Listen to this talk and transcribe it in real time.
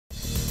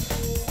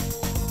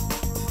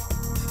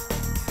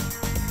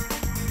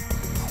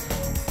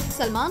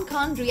Salman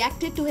Khan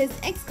reacted to his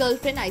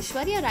ex-girlfriend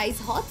Aishwarya-Rai's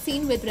hot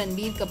scene with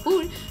Ranbir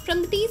Kapoor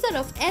from the teaser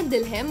of "Ae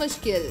Dil Hai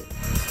Mushkil."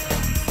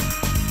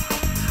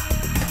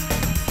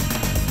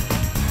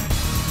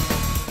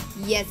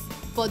 Yes,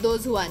 for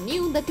those who are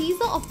new, the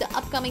teaser of the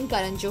upcoming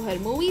Karan Johar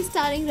movie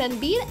starring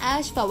Ranbir,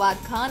 Ash,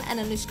 Fawad Khan and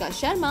Anushka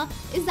Sharma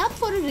is up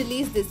for a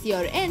release this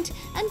year end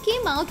and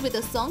came out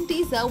with a song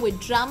teaser with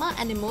drama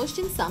and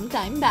emotion some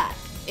time back.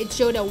 It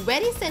showed a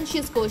very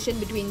sensuous quotient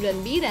between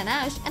Ranbir and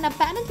Ash, and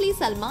apparently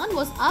Salman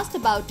was asked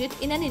about it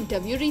in an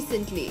interview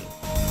recently.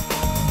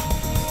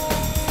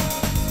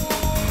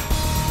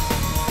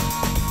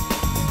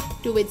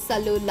 To which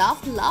Sallu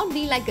laughed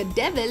loudly like a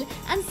devil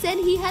and said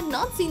he had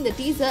not seen the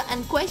teaser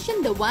and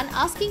questioned the one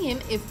asking him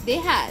if they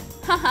had.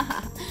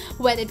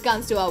 When it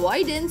comes to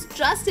avoidance,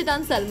 trust it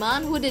on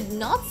Salman, who did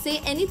not say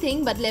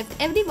anything but left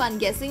everyone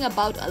guessing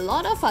about a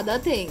lot of other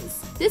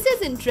things. This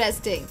is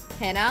interesting,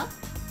 hai na?